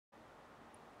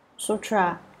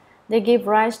Sutra. They give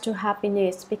rise to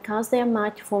happiness because they are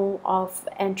mindful of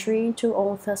entry into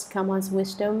all thus common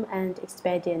wisdom and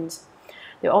experience.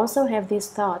 They also have this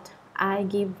thought: I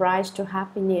give rise to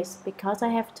happiness because I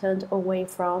have turned away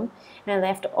from and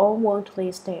left all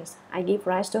worldly states. I give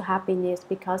rise to happiness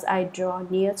because I draw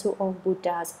near to all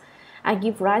Buddhas. I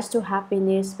give rise to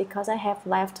happiness because I have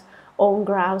left all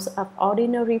grounds of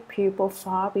ordinary people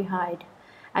far behind.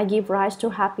 I give rise to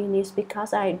happiness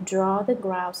because I draw the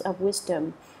grounds of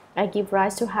wisdom. I give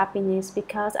rise to happiness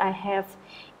because I have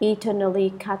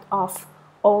eternally cut off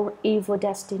all evil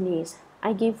destinies.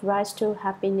 I give rise to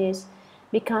happiness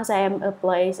because I am a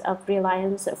place of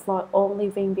reliance for all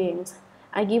living beings.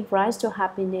 I give rise to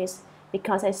happiness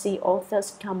because I see all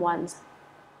thus come ones.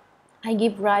 I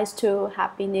give rise to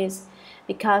happiness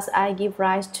because I give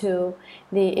rise to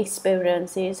the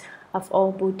experiences of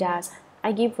all Buddhas.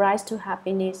 I give rise to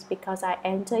happiness because I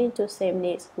enter into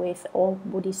sameness with all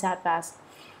Bodhisattvas.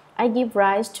 I give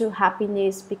rise to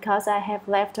happiness because I have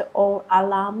left all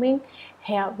alarming,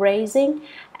 hair-raising,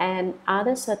 and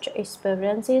other such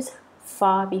experiences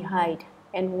far behind.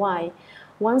 And why?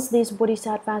 Once these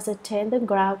Bodhisattvas attain the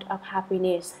ground of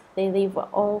happiness, they leave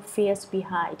all fears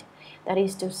behind. That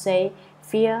is to say,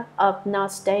 fear of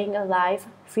not staying alive,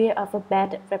 fear of a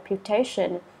bad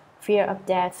reputation, fear of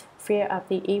death, fear of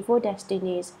the evil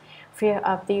destinies, fear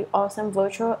of the awesome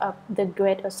virtue of the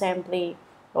great assembly.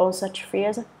 All such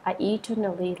fears are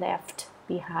eternally left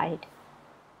behind.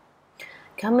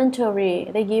 Commentary.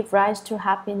 They give rise to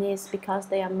happiness because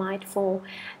they are mindful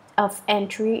of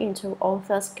entry into all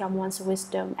thus common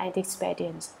wisdom and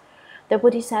experience. The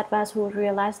Bodhisattvas who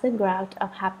realize the ground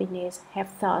of happiness have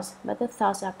thoughts, but the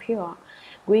thoughts are pure.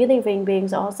 We living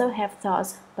beings also have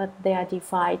thoughts, but they are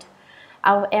defiled.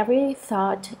 Our every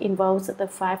thought involves the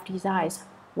five desires: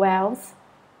 wealth,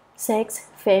 sex,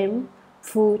 fame,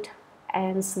 food,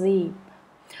 and sleep.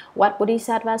 What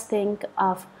Bodhisattvas think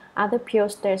of are the pure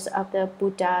states of the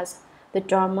Buddhas, the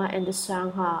Dharma and the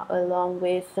Sangha, along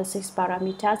with the 6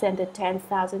 paramitas and the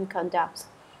 10,000 conducts.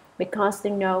 Because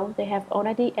they know they have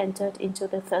already entered into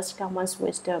the third common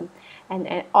wisdom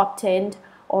and obtained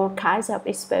all kinds of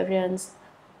experience,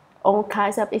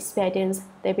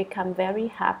 they become very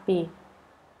happy.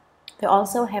 They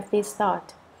also have this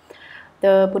thought: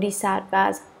 the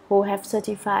Bodhisattvas who have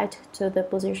certified to the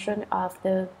position of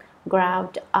the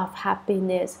ground of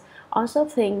happiness also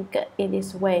think in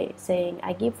this way, saying,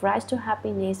 I give rise to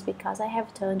happiness because I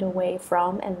have turned away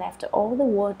from and left all the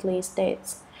worldly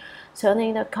states,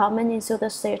 turning the common into the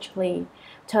sagely,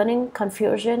 turning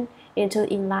confusion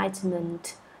into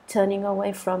enlightenment, turning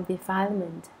away from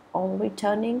defilement, all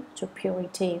returning to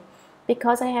purity.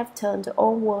 Because I have turned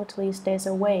all worldly states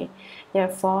away,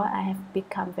 therefore I have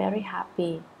become very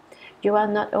happy. You are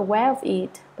not aware of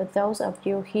it, but those of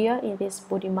you here in this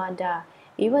Buddhimanda,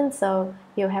 even though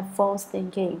you have false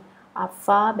thinking, are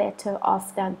far better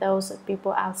off than those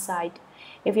people outside.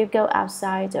 If you go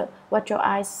outside, what your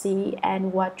eyes see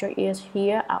and what your ears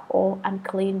hear are all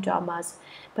unclean dramas.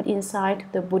 But inside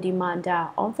the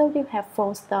Buddhimanda, although you have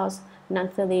false thoughts,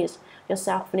 nonetheless, your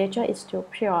self-nature is still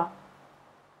pure.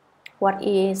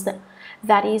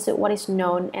 That is what is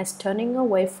known as turning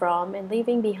away from and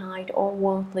leaving behind all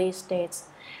worldly states,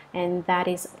 and that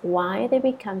is why they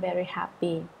become very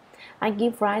happy. I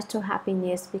give rise to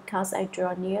happiness because I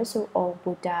draw near to all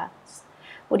Buddhas.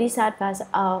 Bodhisattvas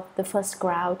of the first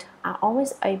ground are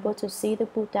always able to see the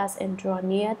Buddhas and draw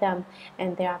near them,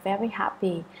 and they are very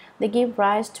happy. They give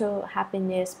rise to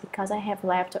happiness because I have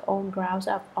left all grounds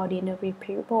of ordinary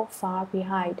people far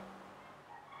behind.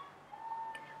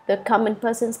 The common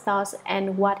person's thoughts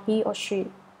and what he or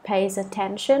she pays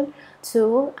attention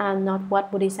to are not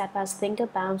what Bodhisattvas think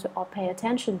about or pay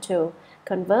attention to.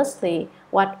 Conversely,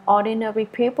 what ordinary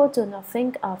people do not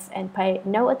think of and pay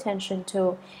no attention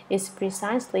to is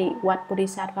precisely what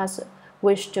Bodhisattvas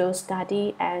wish to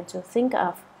study and to think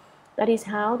of. That is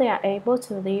how they are able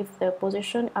to leave the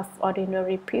position of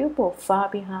ordinary people far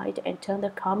behind and turn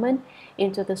the common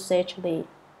into the sagely.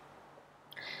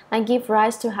 I give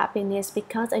rise to happiness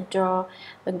because I draw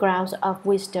the grounds of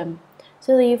wisdom.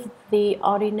 To leave the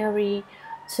ordinary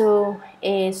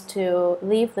is to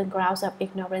leave the grounds of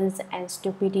ignorance and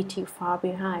stupidity far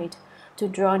behind. To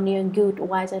draw near good,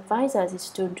 wise advisors is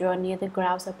to draw near the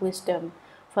grounds of wisdom.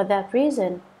 For that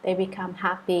reason, they become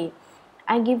happy.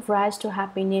 I give rise to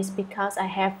happiness because I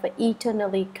have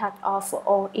eternally cut off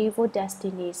all evil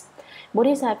destinies.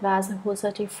 Bodhisattvas who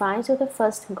certify to the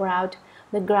first ground,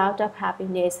 the ground of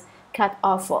happiness, cut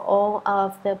off all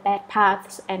of the bad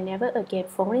paths and never again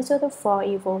fall into the four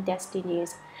evil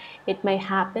destinies. It may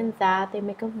happen that they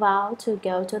make a vow to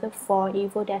go to the 4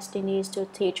 evil destinies to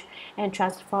teach and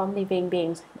transform living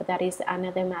beings, but that is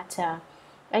another matter.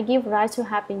 I give rise to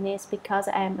happiness because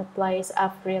I am a place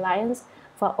of reliance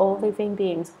for all living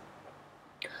beings.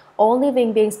 All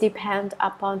living beings depend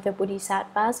upon the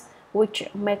Bodhisattvas, which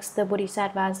makes the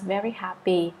Bodhisattvas very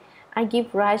happy. I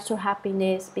give rise to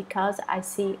happiness because I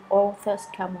see all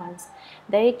thirst-come ones.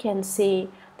 They can see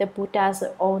the Buddhas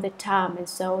all the time, and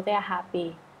so they are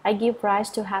happy. I give rise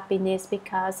to happiness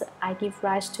because I give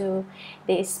rise to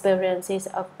the experiences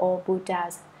of all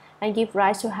Buddhas. I give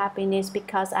rise to happiness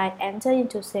because I enter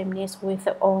into sameness with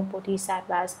all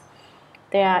Bodhisattvas.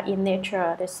 They are in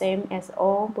nature the same as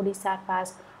all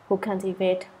Bodhisattvas who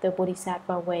cultivate the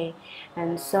Bodhisattva way,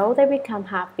 and so they become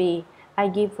happy. I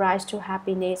give rise to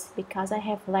happiness because I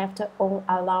have left all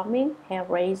alarming,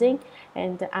 hair-raising,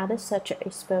 and other such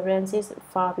experiences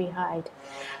far behind.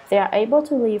 They are able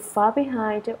to leave far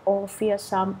behind all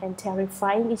fearsome and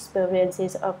terrifying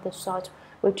experiences of the sort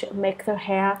which make the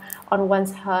hair on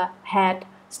one's head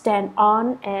stand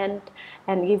on and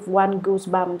give one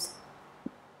goosebumps.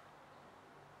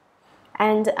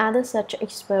 And other such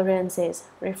experiences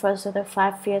refers to the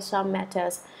 5 fearsome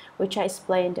matters which I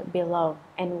explained below.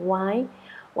 And why?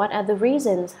 What are the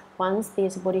reasons? Once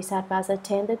these bodhisattvas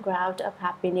attain the ground of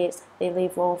happiness, they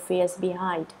leave all fears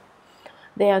behind.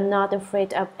 They are not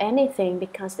afraid of anything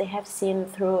because they have seen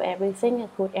through everything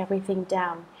and put everything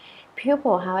down.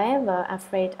 People, however, are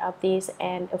afraid of this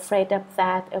and afraid of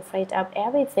that, afraid of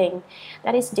everything.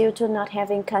 That is due to not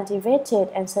having cultivated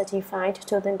and certified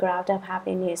to the ground of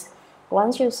happiness.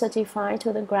 Once you certify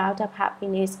to the ground of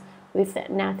happiness with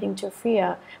nothing to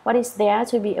fear, what is there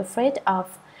to be afraid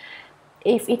of?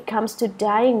 If it comes to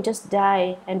dying, just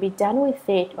die and be done with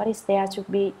it. What is there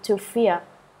to fear?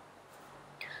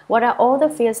 What are all the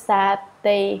fears that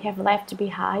they have left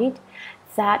behind?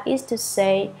 That is to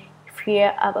say,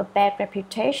 fear of a bad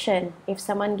reputation. If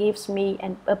someone gives me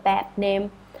a bad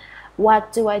name,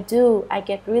 what do? I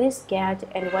get really scared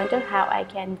and wonder how I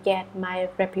can get my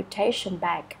reputation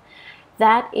back.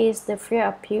 That is the fear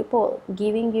of people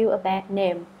giving you a bad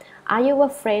name. Are you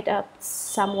afraid of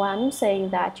someone saying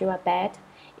that you are bad?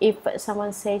 If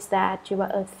someone says that you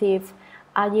are a thief,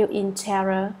 are you in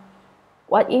terror?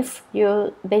 What if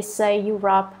they say you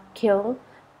rob, kill,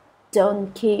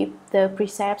 don't keep the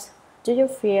precepts? Do you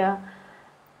fear?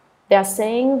 They are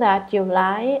saying that you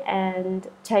lie and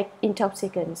take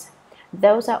intoxicants.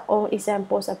 Those are all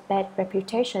examples of bad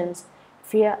reputations.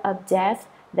 Fear of death.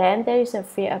 Then there is a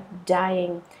fear of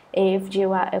dying. If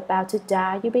you are about to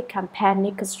die, you become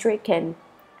panic-stricken.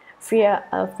 Fear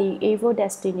of the evil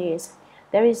destinies.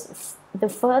 There is the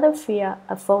further fear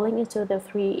of falling into the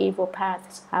 3 evil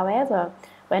paths. However,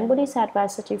 when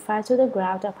bodhisattvas certify to the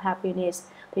ground of happiness,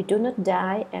 they do not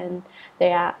die and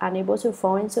they are unable to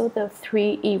fall into the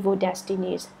 3 evil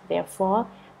destinies. Therefore,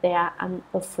 they are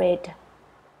unafraid.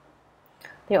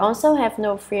 They also have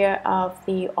no fear of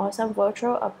the awesome virtue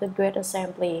of the Great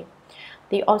Assembly.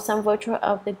 The awesome virtue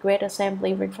of the Great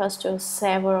Assembly refers to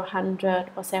several hundred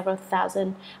or several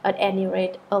thousand, at any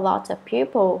rate, a lot of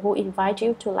people who invite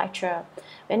you to lecture.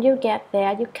 When you get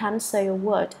there, you can't say a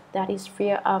word. That is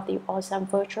fear of the awesome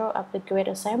virtue of the Great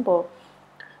Assembly,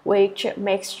 which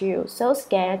makes you so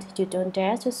scared you don't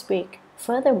dare to speak.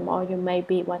 Furthermore, you may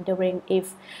be wondering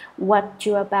if what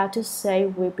you're about to say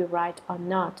will be right or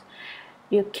not.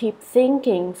 You keep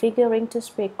thinking, figuring to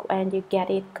speak, and you get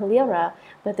it clearer,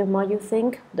 but the more you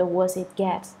think, the worse it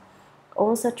gets.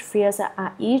 All such fears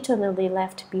are eternally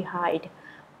left behind.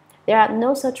 There are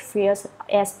no such fears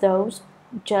as those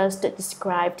just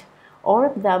described. All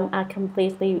of them are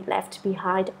completely left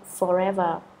behind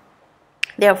forever.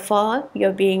 Therefore,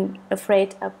 you're being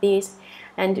afraid of this,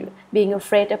 and being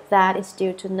afraid of that is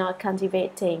due to not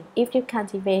cultivating. If you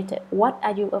cultivate, what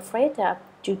are you afraid of?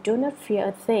 You do not fear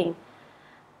a thing.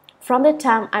 From the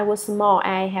time I was small,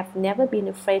 I have never been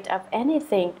afraid of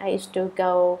anything. I used to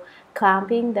go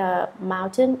climbing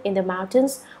in the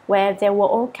mountains where there were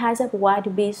all kinds of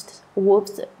wild beasts,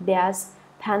 wolves, bears,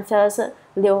 panthers,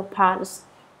 leopards.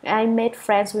 I made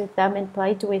friends with them and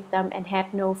played with them and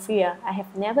had no fear. I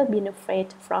have never been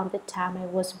afraid from the time I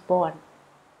was born.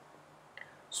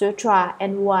 Sutra.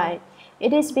 And why?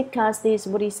 It is because these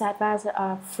bodhisattvas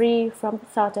are free from the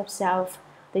thought of self.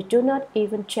 They do not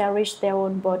even cherish their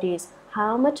own bodies,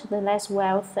 how much the less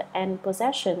wealth and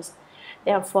possessions.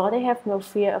 Therefore, they have no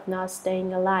fear of not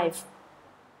staying alive.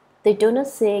 They do not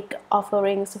seek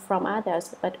offerings from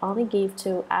others, but only give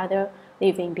to other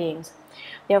living beings.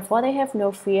 Therefore, they have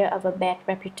no fear of a bad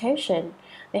reputation.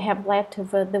 They have left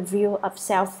the view of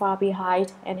self far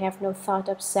behind and have no thought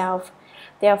of self.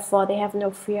 Therefore, they have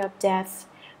no fear of death.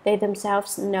 They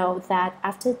themselves know that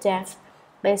after death,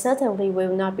 they certainly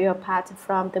will not be apart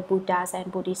from the Buddhas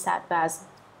and Bodhisattvas.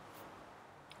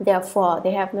 Therefore,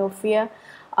 they have no fear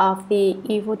of the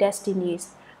evil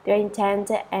destinies. Their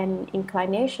intent and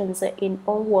inclinations in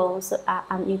all worlds are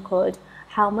unequaled,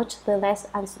 how much the less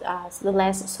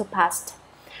surpassed.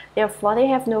 Therefore, they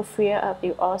have no fear of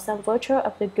the awesome virtue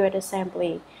of the Great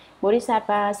Assembly.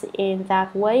 Bodhisattvas in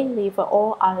that way leave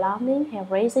all alarming,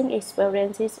 hair-raising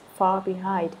experiences far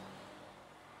behind.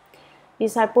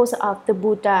 Disciples of the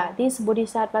Buddha, these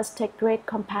Bodhisattvas take great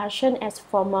compassion as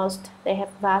foremost. They have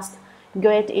vast,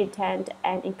 great intent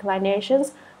and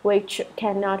inclinations which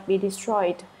cannot be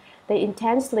destroyed. They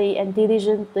intensely and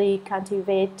diligently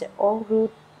cultivate all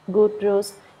good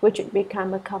rules which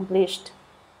become accomplished.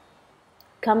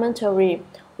 Commentary.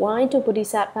 Why do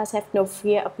Bodhisattvas have no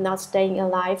fear of not staying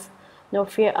alive, no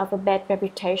fear of a bad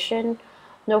reputation,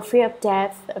 no fear of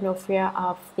death, no fear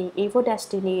of the evil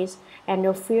destinies, and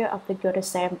no fear of the Great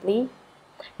Assembly?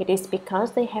 It is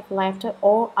because they have left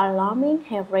all alarming,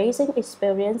 hair-raising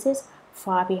experiences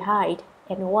far behind.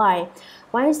 And why?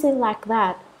 Why is it like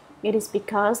that? It is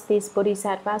because these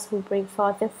Bodhisattvas who bring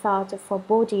forth the thought for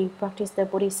Bodhi, practice the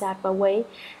Bodhisattva way,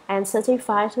 and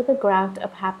certify to the ground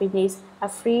of happiness, are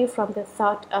free from the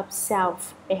thought of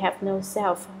self. They have no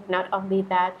self. Not only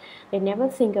that, they never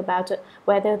think about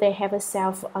whether they have a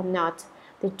self or not.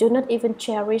 They do not even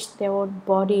cherish their own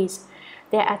bodies.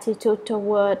 Their attitude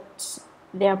towards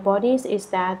their bodies is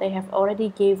that they have already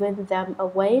given them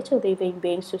away to living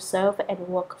beings to serve and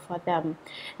work for them.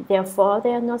 Therefore,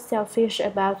 they are not selfish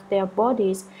about their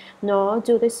bodies, nor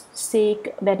do they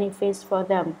seek benefits for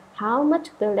them. How much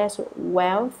the less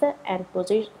wealth and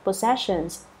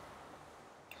possessions.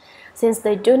 Since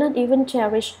they do not even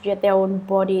cherish their own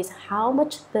bodies, how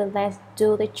much the less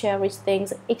do they cherish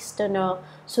things external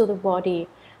to the body.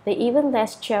 They even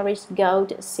less cherish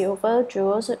gold, silver,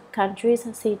 jewels, countries,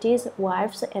 cities,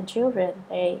 wives, and children.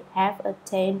 They have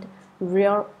attained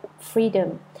real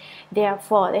freedom.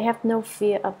 Therefore, they have no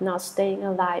fear of not staying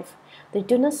alive. They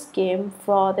do not scheme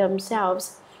for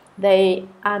themselves. They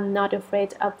are not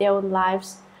afraid of their own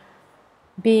lives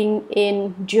being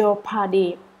in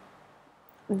jeopardy.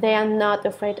 They are not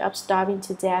afraid of starving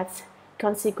to death.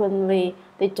 Consequently,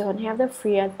 they don't have the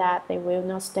fear that they will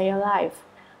not stay alive.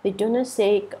 They do not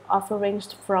seek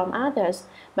offerings from others,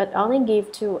 but only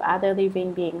give to other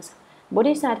living beings.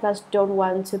 Bodhisattvas don't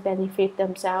want to benefit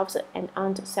themselves and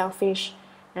aren't selfish,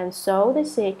 and so they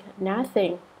seek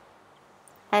nothing.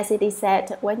 As it is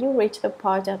said, when you reach a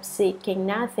point of seeking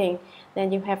nothing,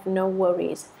 then you have no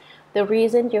worries. The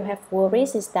reason you have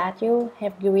worries is that you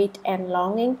have greed and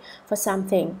longing for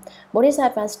something.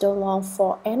 Bodhisattvas don't long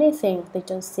for anything. They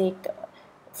don't seek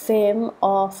fame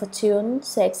or fortune,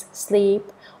 sex,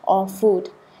 sleep, or food.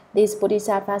 These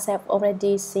Bodhisattvas have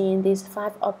already seen these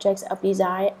 5 objects of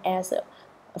desire as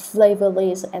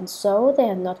flavorless, and so they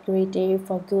are not greedy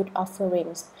for good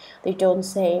offerings. They don't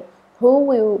say, "Who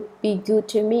will be good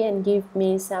to me and give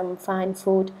me some fine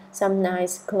food, some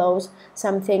nice clothes,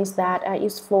 some things that are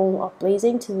useful or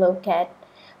pleasing to look at?"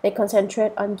 They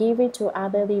concentrate on giving to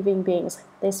other living beings.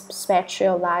 They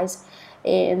specialize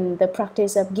in the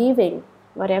practice of giving.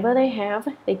 Whatever they have,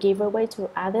 they give away to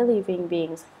other living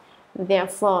beings.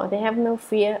 Therefore, they have no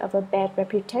fear of a bad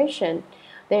reputation.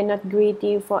 They are not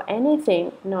greedy for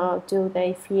anything, nor do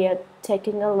they fear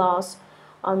taking a loss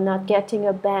or not getting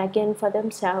a bargain for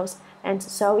themselves, and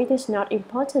so it is not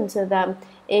important to them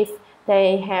if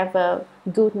they have a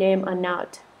good name or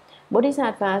not.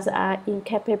 Bodhisattvas are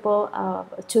incapable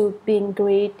to being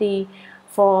greedy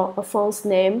for a false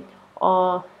name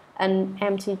or an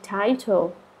empty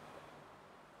title.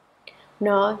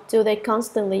 Nor do they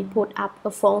constantly put up a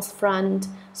false front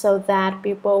so that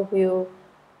people will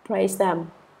praise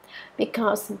them.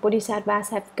 Because Bodhisattvas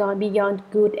have gone beyond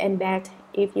good and bad.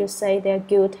 If you say they're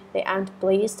good, they aren't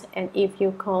pleased, and if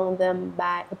you call them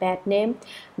by a bad name,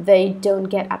 they don't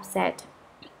get upset.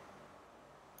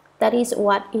 That is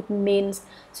what it means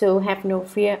to have no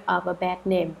fear of a bad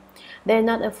name. They're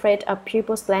not afraid of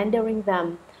people slandering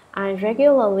them. I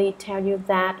regularly tell you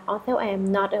that although I am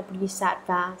not a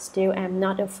bodhisattva, still I am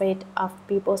not afraid of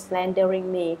people slandering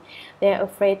me. They are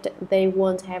afraid they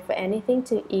won't have anything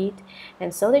to eat,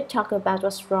 and so they talk about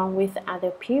what's wrong with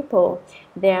other people.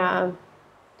 They are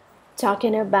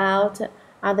talking about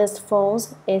others'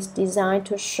 faults is designed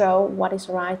to show what is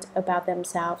right about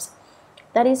themselves.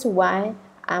 That is why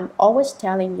I'm always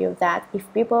telling you that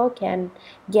if people can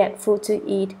get food to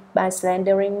eat by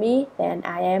slandering me, then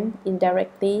I am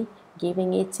indirectly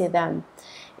giving it to them.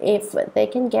 If they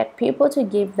can get people to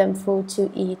give them food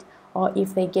to eat, or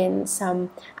if they gain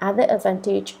some other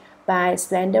advantage by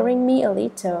slandering me a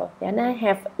little, then I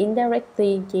have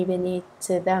indirectly given it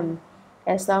to them.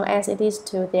 As long as it is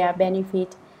to their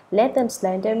benefit, let them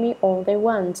slander me all they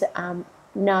want. I'm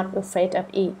not afraid of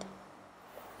it.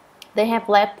 They have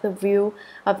left the view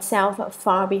of self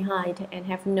far behind and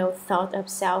have no thought of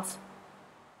self.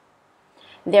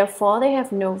 Therefore, they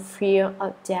have no fear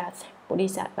of death.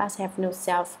 Bodhisattvas have no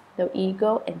self, no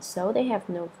ego, and so they have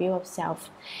no view of self.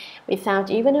 Without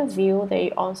even a view,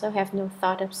 they also have no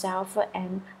thought of self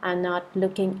and are not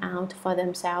looking out for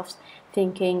themselves,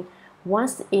 thinking,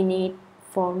 what's in it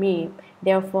for me?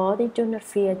 Therefore, they do not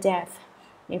fear death.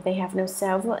 If they have no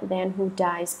self, then who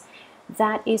dies?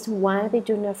 That is why they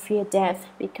do not fear death,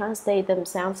 because they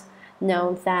themselves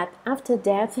know that after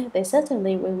death, they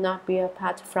certainly will not be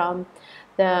apart from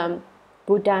the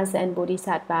Buddhas and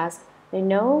Bodhisattvas. They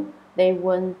know they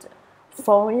won't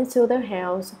fall into the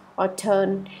hells or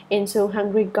turn into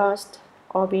hungry ghosts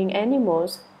or being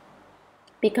animals.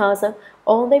 Because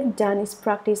all they've done is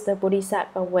practice the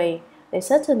Bodhisattva way, they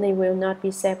certainly will not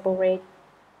be separated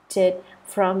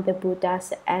from the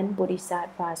Buddhas and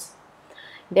Bodhisattvas.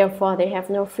 Therefore, they have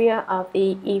no fear of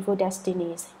the evil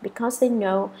destinies. Because they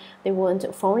know they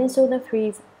won't fall into the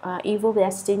three evil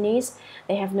destinies,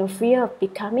 they have no fear of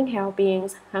becoming hell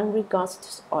beings, hungry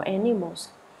ghosts, or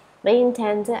animals. Their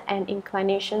intent and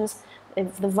inclinations,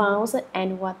 the vows,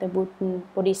 and what the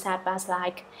Bodhisattvas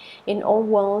like in all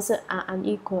worlds are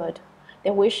unequaled.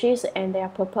 Their wishes and their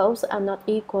purpose are not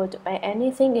equaled by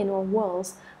anything in all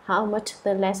worlds, how much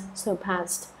the less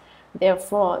surpassed.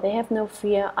 Therefore, they have no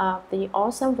fear of the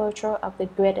awesome virtue of the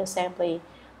Great Assembly.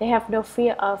 They have no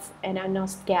fear of and are not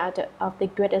scared of the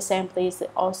Great Assembly's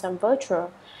awesome virtue,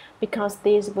 because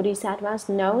these Bodhisattvas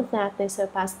know that they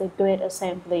surpass the Great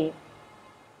Assembly.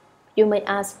 You may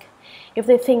ask, if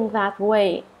they think that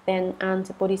way, then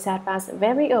aren't Bodhisattvas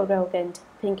very arrogant,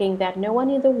 thinking that no one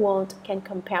in the world can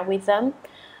compare with them?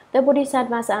 The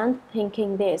Bodhisattvas aren't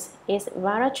thinking this. It's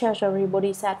Varachachari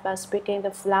Bodhisattva speaking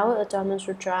the Flower Adornment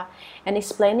Sutra and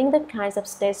explaining the kinds of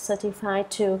states certified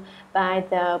to by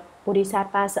the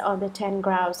Bodhisattvas on the 10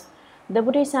 grounds. The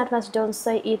Bodhisattvas don't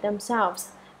say it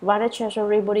themselves.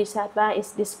 Varachachari Bodhisattva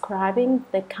is describing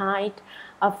the kind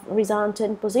of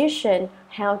resultant position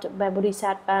held by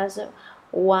Bodhisattvas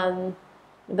on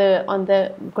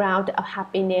the ground of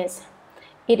happiness.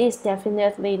 It is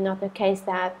definitely not the case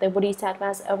that the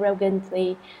Bodhisattvas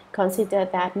arrogantly consider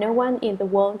that no one in the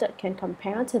world can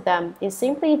compare to them. It's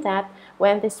simply that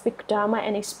when they speak Dharma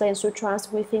and explain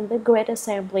sutras within the Great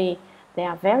Assembly, they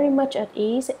are very much at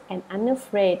ease and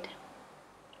unafraid.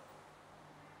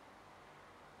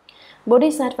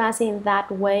 Bodhisattvas in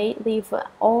that way leave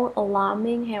all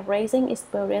alarming, hair-raising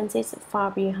experiences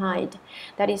far behind.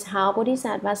 That is how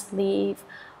Bodhisattvas leave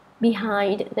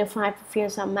behind the 5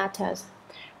 fears of matters.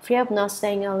 Fear of not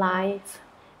staying alive,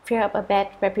 fear of a bad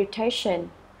reputation,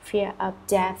 fear of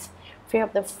death, fear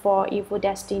of the 4 evil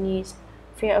destinies,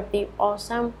 fear of the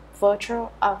awesome virtue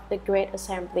of the Great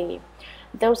Assembly.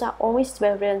 Those are all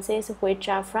experiences which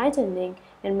are frightening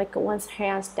and make one's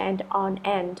hair stand on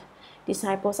end.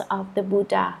 Disciples of the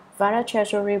Buddha,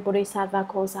 Varachachari Bodhisattva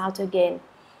calls out again.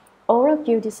 All of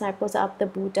you disciples of the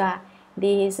Buddha,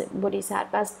 these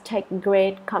Bodhisattvas take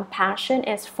great compassion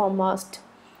as foremost.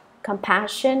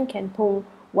 Compassion can pull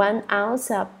one out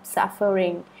of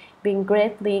suffering. Being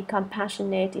greatly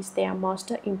compassionate is their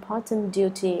most important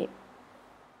duty.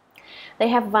 They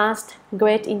have vast,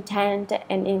 great intent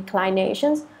and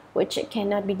inclinations which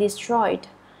cannot be destroyed.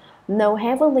 No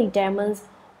heavenly demons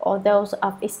or those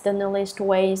of externalist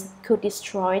ways could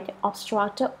destroy,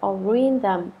 obstruct, or ruin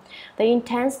them. They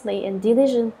intensely and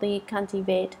diligently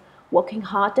cultivate, working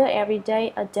harder every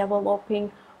day at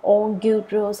developing all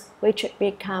good rules which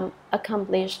become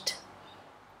accomplished.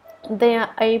 They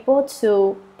are able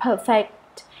to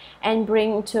perfect and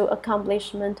bring to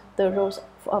accomplishment the rules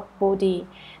of Bodhi.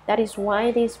 That is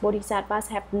why these Bodhisattvas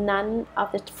have none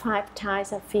of the 5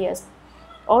 types of fears.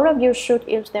 All of you should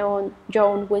use your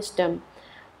own wisdom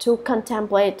to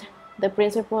contemplate the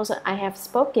principles I have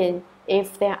spoken.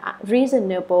 If they are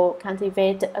reasonable,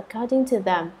 cultivate according to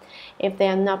them. If they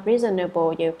are not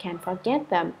reasonable, you can forget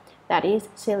them. That is,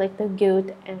 select the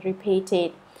good and repeat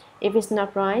it. If it's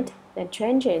not right, then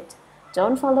change it.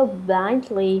 Don't follow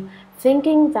blindly,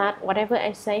 thinking that whatever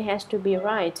I say has to be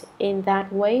right. In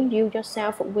that way, you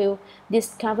yourself will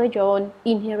discover your own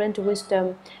inherent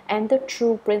wisdom and the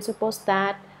true principles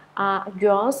that are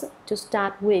yours to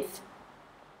start with.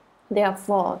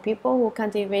 Therefore, people who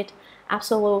cultivate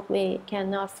absolutely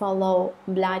cannot follow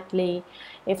blindly.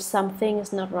 If something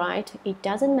is not right, it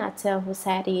doesn't matter who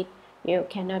said it. You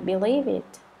cannot believe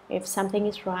it. If something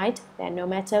is right, then no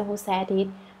matter who said it,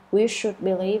 we should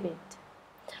believe it.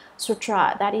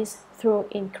 Sutra, that is, through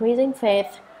increasing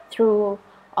faith, through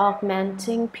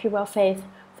augmenting pure faith,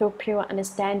 through pure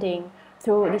understanding,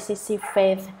 through decisive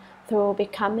faith, through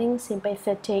becoming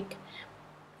sympathetic,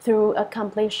 through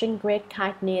accomplishing great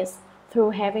kindness,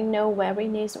 through having no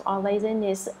weariness or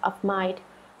laziness of mind,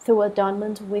 through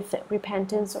adornment with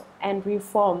repentance and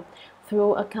reform,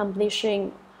 through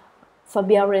accomplishing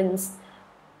forbearance,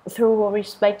 through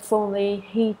respectfully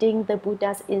heeding the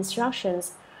Buddha's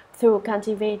instructions, through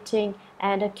cultivating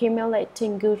and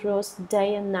accumulating good rules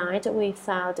day and night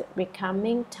without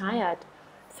becoming tired,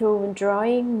 through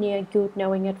drawing near good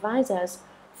knowing advisors,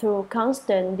 through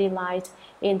constant delight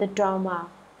in the Dharma,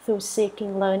 through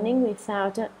seeking learning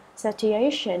without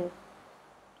satiation,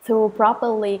 through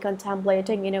properly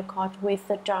contemplating in accord with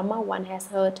the Dharma one has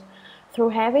heard, through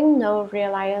having no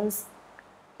reliance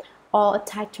or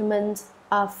attachment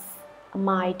of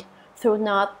mind, through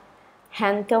not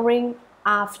hankering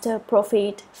after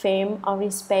profit, fame, or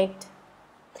respect,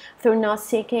 through not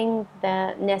seeking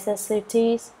the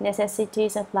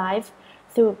necessities of life,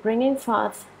 through bringing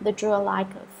forth the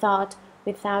jewel-like thought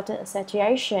without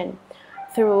satiation,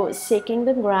 through seeking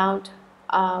the ground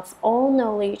of all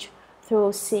knowledge,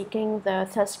 through seeking the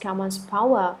third command's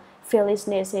power,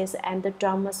 fearlessness, and the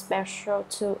Dharma special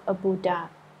to a Buddha.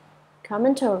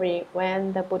 Commentary: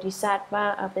 when the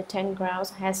Bodhisattva of the 10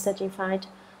 grounds has certified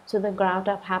to the ground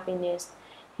of happiness,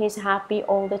 he is happy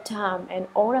all the time, and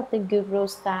all of the good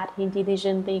rules that he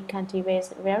diligently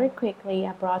cultivates very quickly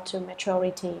are brought to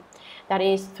maturity. That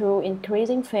is, through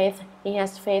increasing faith, he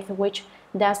has faith which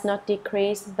does not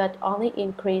decrease but only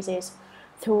increases.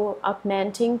 Through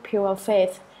augmenting pure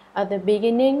faith, at the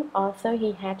beginning, although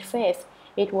he had faith,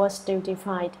 it was still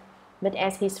defied, but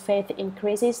as his faith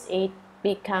increases, it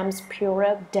becomes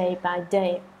purer day by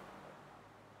day.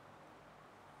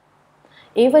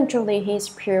 Eventually, he is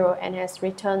pure and has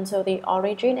returned to the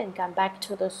origin and come back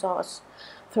to the source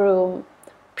through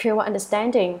pure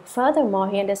understanding. Furthermore,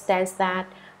 he understands that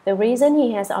the reason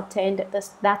he has obtained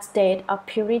that state of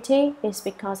purity is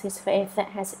because his faith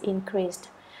has increased.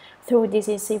 Through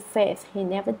decisive faith, he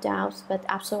never doubts but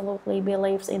absolutely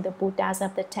believes in the Buddhas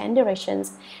of the 10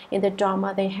 directions, in the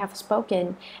Dharma they have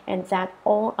spoken, and that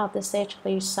all of the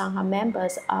sagely Sangha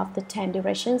members of the 10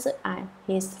 directions are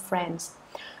his friends.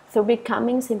 Through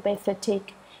becoming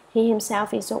sympathetic, he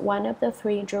himself is one of the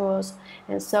 3 jewels,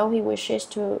 and so he wishes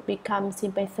to become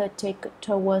sympathetic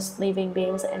towards living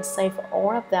beings and save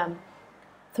all of them.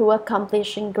 Through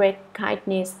accomplishing great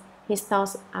kindness, his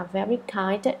thoughts are very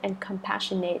kind and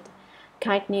compassionate.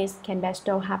 Kindness can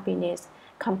bestow happiness.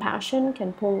 Compassion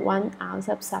can pull one out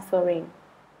of suffering.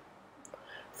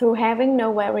 Through having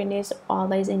no weariness or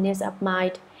laziness of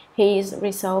mind, he is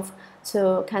resolved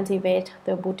to cultivate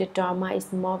the Buddha Dharma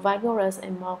is more vigorous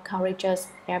and more courageous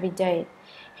every day.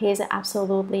 He is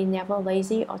absolutely never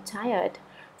lazy or tired.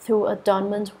 Through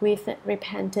adornment with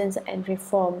repentance and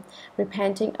reform,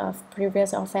 repenting of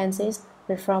previous offenses,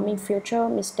 reforming future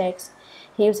mistakes,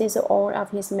 he uses all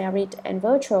of his merit and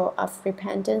virtue of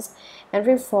repentance and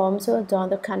reform to adorn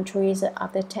the countries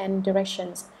of the 10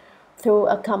 directions. Through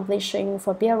accomplishing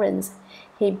forbearance,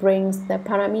 he brings the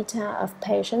paramita of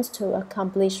patience to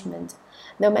accomplishment.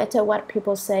 No matter what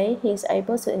people say, he is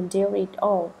able to endure it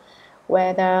all.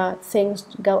 Whether things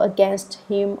go against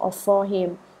him or for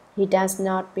him, he does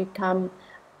not become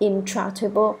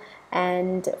intractable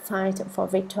and fight for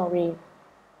victory.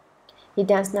 He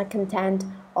does not contend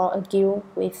or argue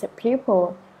with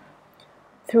people.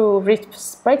 Through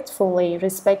respectfully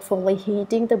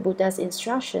heeding the Buddha's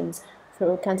instructions,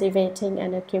 through cultivating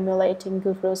and accumulating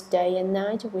good rules day and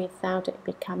night without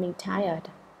becoming tired.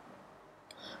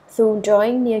 Through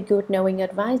drawing near good knowing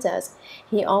advisors,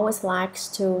 he always likes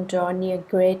to draw near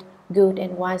great, good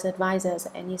and wise advisors,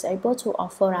 and is able to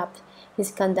offer up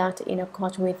his conduct in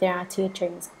accord with their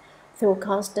teachings. Through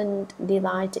constant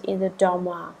delight in the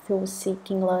Dharma, through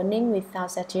seeking learning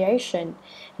without satiation,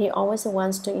 he always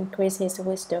wants to increase his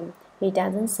wisdom. He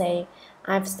doesn't say,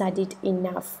 "I've studied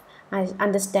enough, I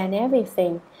understand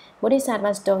everything."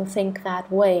 Bodhisattvas don't think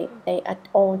that way. They at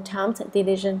all times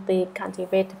diligently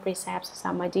cultivate precepts,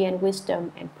 samadhi, and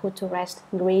wisdom, and put to rest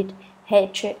greed,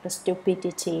 hatred, and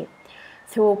stupidity.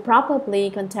 Through properly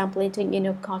contemplating in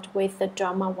accord with the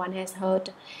Dharma one has heard,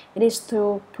 it is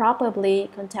through properly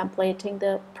contemplating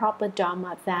the proper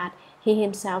Dharma that he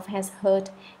himself has heard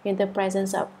in the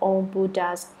presence of all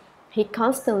Buddhas. He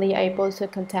constantly able to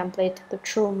contemplate the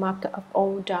true mark of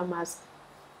all Dharmas.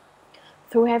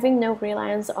 Through having no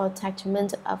reliance or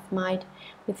attachment of mind,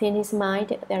 within his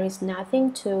mind there is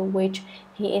nothing to which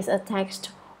he is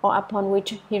attached or upon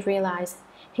which he relies.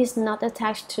 He is not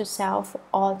attached to self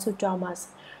or to dharmas.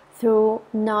 Through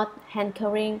not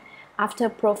hankering after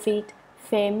profit,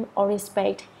 fame, or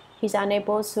respect, he is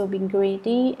unable to be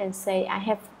greedy and say, I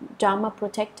have Dharma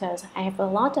protectors, I have a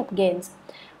lot of gains.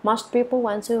 Most people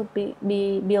want to be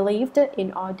believed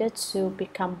in order to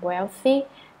become wealthy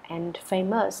and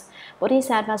famous.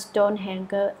 Bodhisattvas don't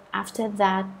hanker after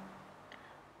that,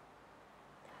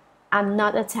 are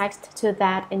not attached to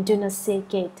that, and do not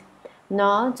seek it,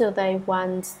 nor do they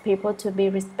want people to be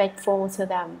respectful to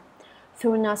them.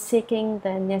 Through not seeking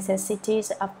the necessities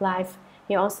of life,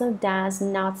 he also does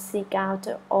not seek out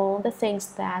all the things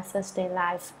that sustain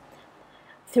life.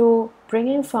 Through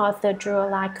bringing forth the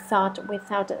jewel-like thought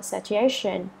without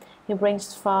satiation, he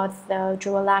brings forth the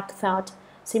jewel-like thought,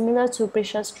 similar to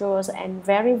precious jewels and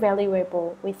very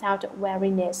valuable, without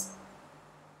weariness.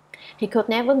 He could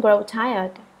never grow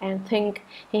tired and think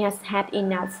he has had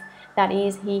enough. That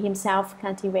is, he himself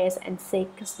cultivates and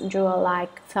seeks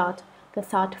jewel-like thought, the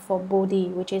thought for Bodhi,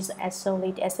 which is as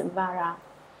solid as Vara.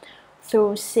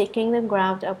 Through seeking the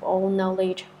ground of all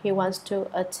knowledge, he wants to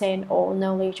attain all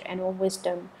knowledge and all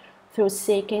wisdom. Through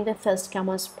seeking the first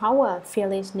commons power,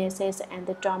 fearlessness, and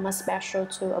the Dharma special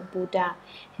to a Buddha,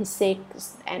 he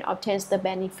seeks and obtains the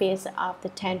benefits of the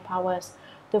 10 powers,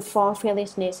 the 4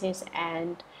 fearlessnesses,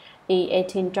 and the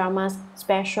 18 Dharmas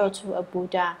special to a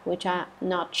Buddha, which are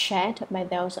not shared by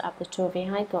those of the 2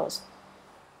 vehicles.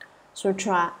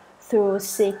 Sutra. Through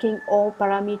seeking all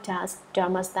paramitas,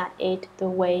 dharmas that aid the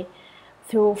way,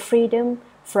 through freedom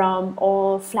from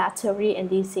all flattery and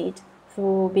deceit,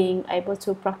 through being able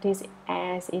to practice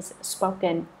as is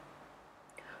spoken,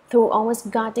 through always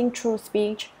guarding true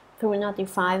speech, through not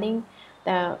defiling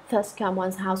the first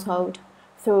commons household,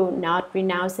 through not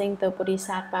renouncing the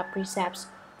Bodhisattva precepts,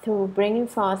 through bringing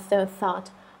forth the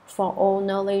thought for all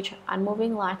knowledge,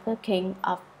 unmoving like the king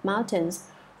of mountains,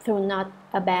 through not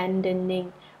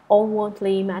abandoning all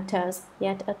worldly matters,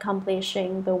 yet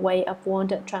accomplishing the way of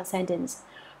world transcendence,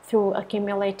 through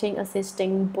accumulating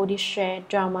existing Bodhi-share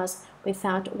dharmas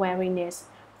without weariness,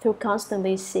 through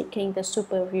constantly seeking the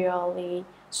superiorly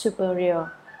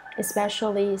superior,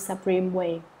 especially supreme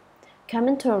way.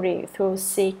 Commentary. Through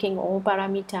seeking all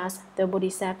paramitas, the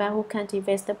Bodhisattva who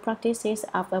cultivates the practices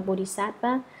of a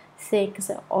Bodhisattva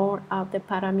seeks all of the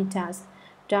paramitas,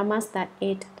 dharmas that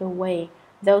aid the way,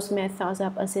 those methods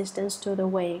of assistance to the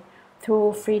way.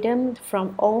 Through freedom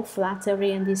from all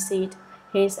flattery and deceit,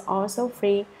 he is also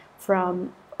free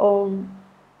from all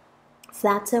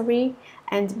flattery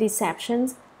and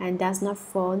deceptions and does not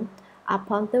fall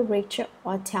upon the rich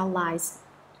or tell lies.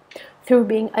 Through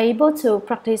being able to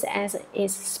practice as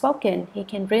is spoken, he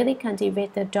can really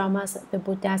cultivate the dharmas the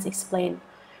Buddhas explain.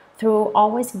 Through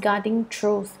always guarding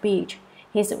true speech,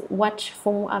 he is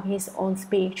watchful of his own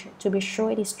speech, to be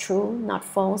sure it is true, not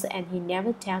false, and he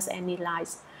never tells any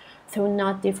lies. Through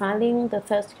not defiling the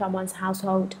first commons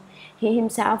household, he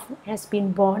himself has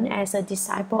been born as a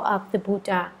disciple of the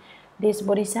Buddha. This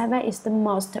Bodhisattva is the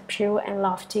most pure and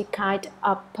lofty kind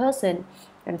of person,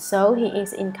 and so he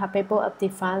is incapable of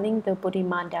defiling the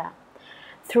Bodhimanda.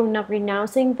 Through not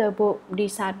renouncing the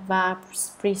Bodhisattva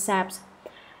precepts,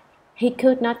 he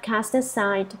could not cast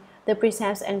aside the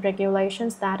precepts and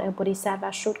regulations that a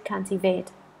Bodhisattva should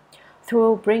cultivate.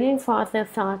 Through bringing forth the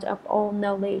thought of all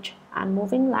knowledge,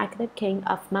 unmoving like the king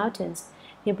of mountains,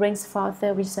 he brings forth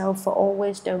the result for all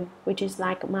wisdom, which is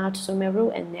like Mount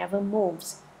Sumeru and never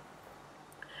moves.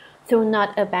 Through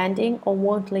not abandoning all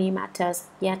worldly matters,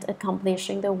 yet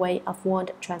accomplishing the way of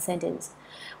world transcendence,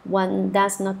 one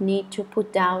does not need to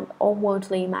put down all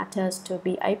worldly matters to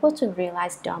be able to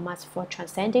realize dharmas for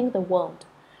transcending the world.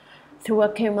 Through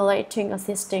accumulating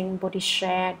existing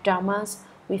Bodhi-share dharmas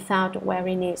without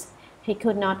weariness, he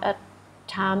could not at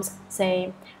times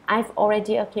say, I've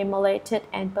already accumulated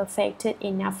and perfected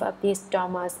enough of these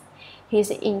dharmas. He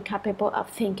is incapable of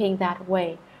thinking that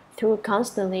way. Through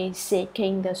constantly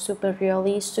seeking the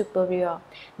superiorly superior,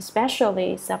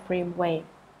 especially supreme way,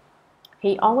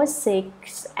 he always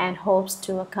seeks and hopes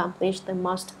to accomplish the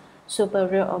most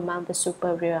superior among the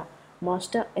superior,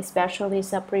 most especially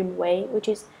supreme way, which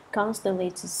is constantly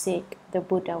to seek the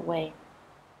Buddha way.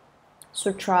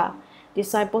 Sutra.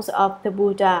 Disciples of the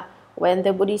Buddha. When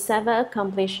the Bodhisattva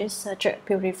accomplishes such a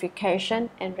purification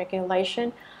and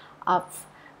regulation of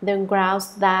the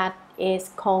grounds that is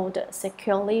called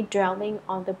securely dwelling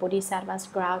on the Bodhisattva's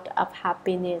ground of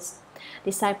happiness.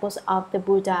 Disciples of the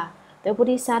Buddha. The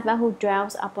Bodhisattva who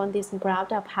dwells upon this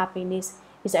ground of happiness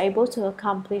is able to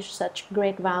accomplish such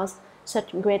great vows,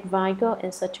 such great vigor,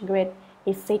 and such great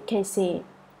efficacy.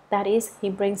 That is, he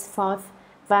brings forth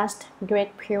vast,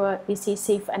 great, pure,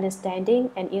 decisive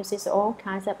understanding and uses all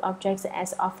kinds of objects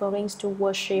as offerings to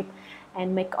worship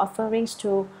and make offerings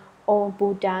to all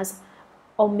Buddhas,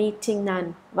 omitting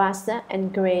none, vast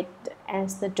and great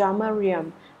as the Dharma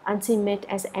realm, ultimate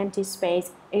as empty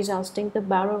space, exhausting the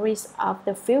boundaries of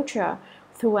the future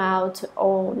throughout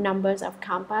all numbers of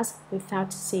kampas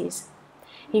without cease.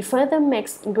 He further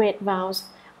makes great vows,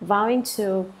 vowing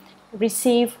to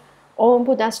receive all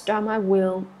Buddha's Dharma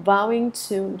will, vowing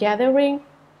to gathering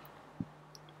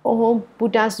all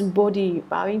Buddha's Bodhi,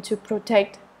 vowing to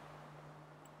protect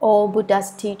all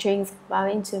Buddha's teachings,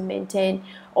 vowing to maintain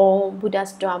all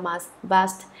Buddha's Dharmas,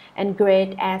 vast and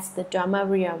great as the Dharma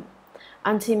realm,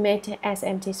 ultimate as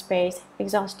empty space,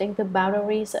 exhausting the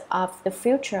boundaries of the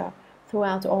future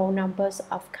throughout all numbers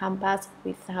of kampas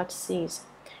without cease.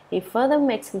 He further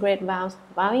makes great vows,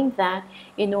 vowing that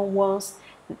in all worlds,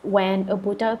 when a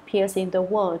Buddha appears in the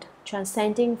world,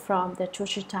 transcending from the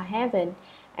Tushita heaven,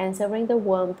 entering the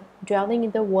womb, dwelling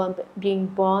in the womb, being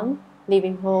born,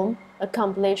 leaving home,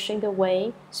 accomplishing the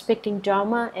way, speaking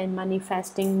Dharma, and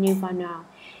manifesting Nirvana.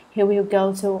 He will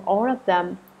go to all of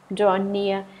them, draw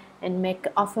near, and make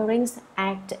offerings,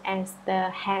 act as the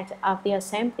head of the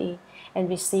assembly, and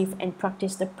receive and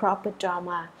practice the proper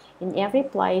Dharma in every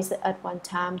place at one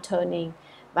time, turning,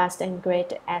 vast and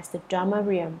great as the Dharma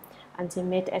realm,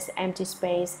 ultimate as empty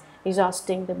space,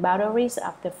 exhausting the boundaries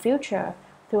of the future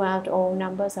throughout all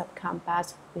numbers of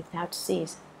kampas without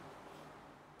cease.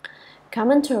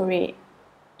 Commentary.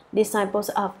 Disciples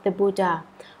of the Buddha.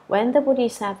 When the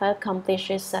Bodhisattva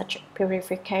accomplishes such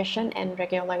purification and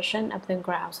regulation of the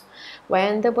grounds,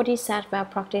 when the Bodhisattva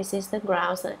practices the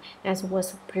grounds as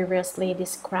was previously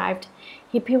described,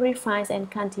 he purifies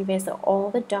and cultivates all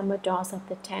the Dharma doors of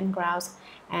the 10 grounds,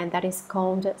 and that is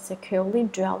called securely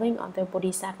dwelling on the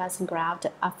Bodhisattva's ground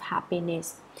of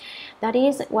happiness. That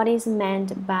is what is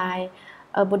meant by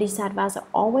a Bodhisattva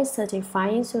always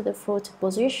certifying to the fruit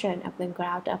position of the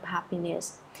ground of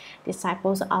happiness.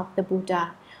 Disciples of the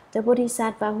Buddha. The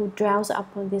Bodhisattva who dwells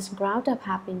upon this ground of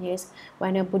happiness,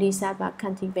 when a Bodhisattva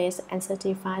cultivates and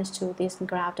certifies to this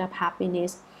ground of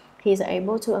happiness, he is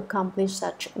able to accomplish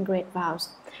such great vows.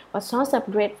 What sorts of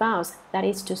great vows? That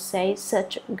is to say,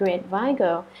 such great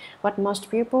vigor. What most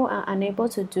people are unable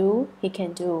to do, he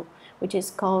can do, which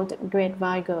is called great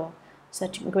vigor.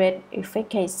 Such great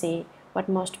efficacy. What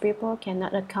most people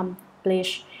cannot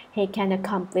accomplish, he can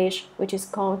accomplish, which is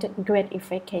called great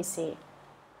efficacy.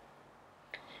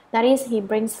 That is, he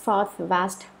brings forth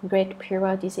vast, great,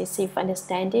 pure, decisive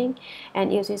understanding,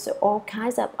 and uses all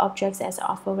kinds of objects as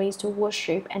offerings to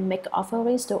worship, and make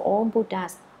offerings to all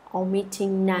Buddhas,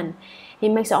 omitting none. He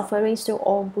makes offerings to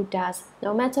all Buddhas,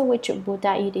 no matter which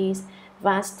Buddha it is,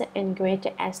 vast and great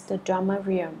as the Dharma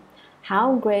realm.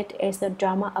 How great is the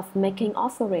Dharma of making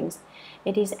offerings?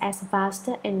 It is as vast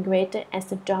and great as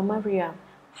the Dharma realm.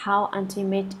 How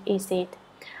ultimate is it?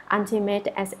 Ultimate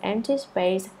as empty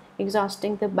space,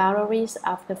 exhausting the boundaries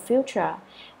of the future.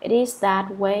 It is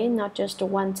that way not just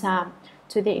one time,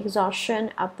 to the exhaustion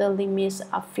of the limits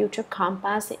of future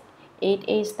kampas. It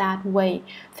is that way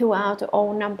throughout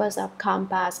all numbers of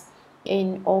kampas,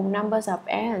 in all numbers of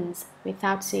aeons,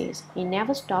 without cease. He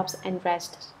never stops and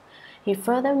rests. He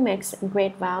further makes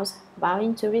great vows,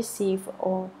 vowing to receive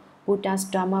all Buddha's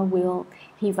Dharma will.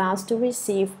 He vows to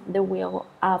receive the will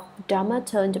of Dharma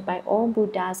turned by all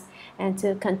Buddhas and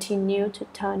to continue to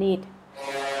turn it.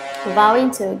 Vowing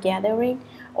to gathering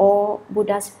all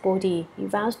Buddha's Bodhi, he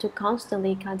vows to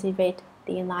constantly cultivate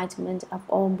the enlightenment of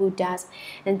all Buddhas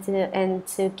and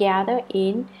to gather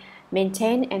in,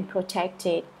 maintain, and protect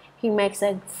it. He makes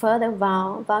a further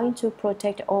vow, vowing to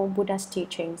protect all Buddha's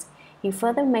teachings. He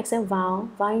further makes a vow,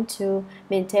 vowing to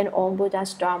maintain all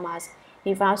Buddha's Dharmas.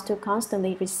 He vows to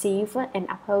constantly receive and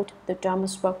uphold the Dharma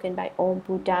spoken by all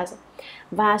Buddhas,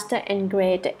 vast and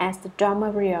great as the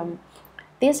Dharma realm.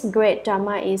 This great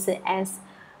Dharma is as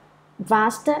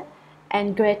vast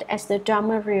and great as the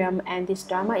Dharma realm, and this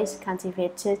Dharma is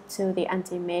cultivated to the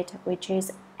ultimate, which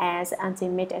is as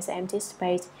ultimate as empty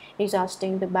space,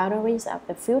 exhausting the boundaries of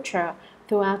the future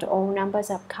throughout all numbers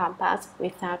of kampas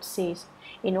without cease.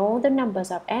 In all the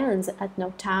numbers of aeons, at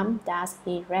no time does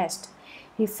he rest.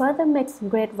 He further makes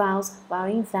great vows,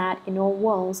 vowing that in all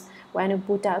worlds, when a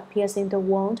Buddha appears in the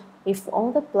world, if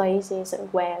all the places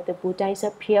where the Buddha is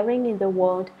appearing in the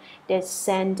world,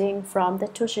 descending from the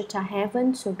Tushita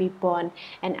heaven to be born,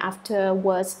 and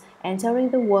afterwards entering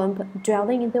the womb,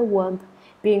 dwelling in the womb,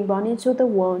 being born into the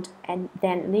world, and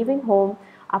then leaving home,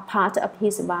 are part of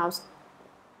his vows.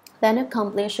 Then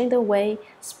accomplishing the way,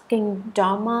 speaking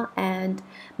Dharma, and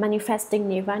manifesting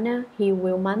Nirvana, he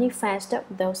will manifest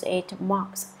those 8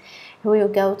 marks. He will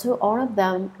go to all of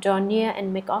them, draw near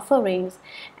and make offerings,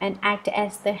 and act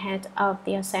as the head of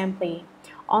the assembly.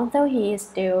 Although he is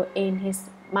still in his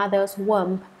mother's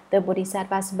womb, The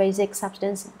Bodhisattva's basic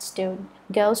substance still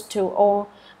goes to all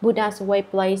Buddha's way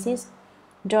places,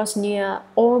 draws near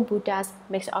all Buddhas,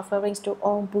 makes offerings to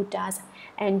all Buddhas,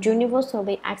 and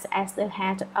universally acts as the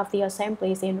head of the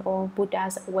assemblies in all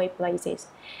Buddha's way places,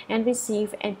 and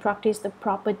receives and practices the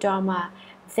proper Dharma.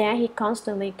 There he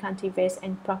constantly cultivates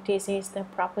and practices the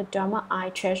proper Dharma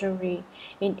eye treasury,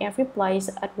 in every place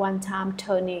at one time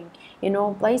turning. In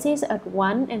all places at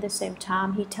one and the same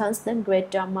time he turns the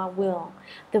great Dharma wheel.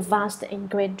 The vast and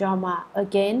great Dharma,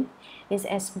 again, is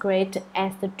as great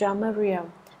as the Dharma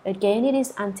realm. Again, it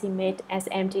is ultimate as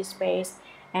empty space,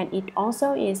 and it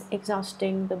also is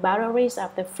exhausting the boundaries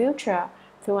of the future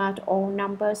throughout all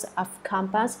numbers of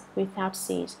compass without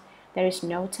cease. There is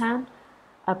no time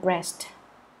abreast.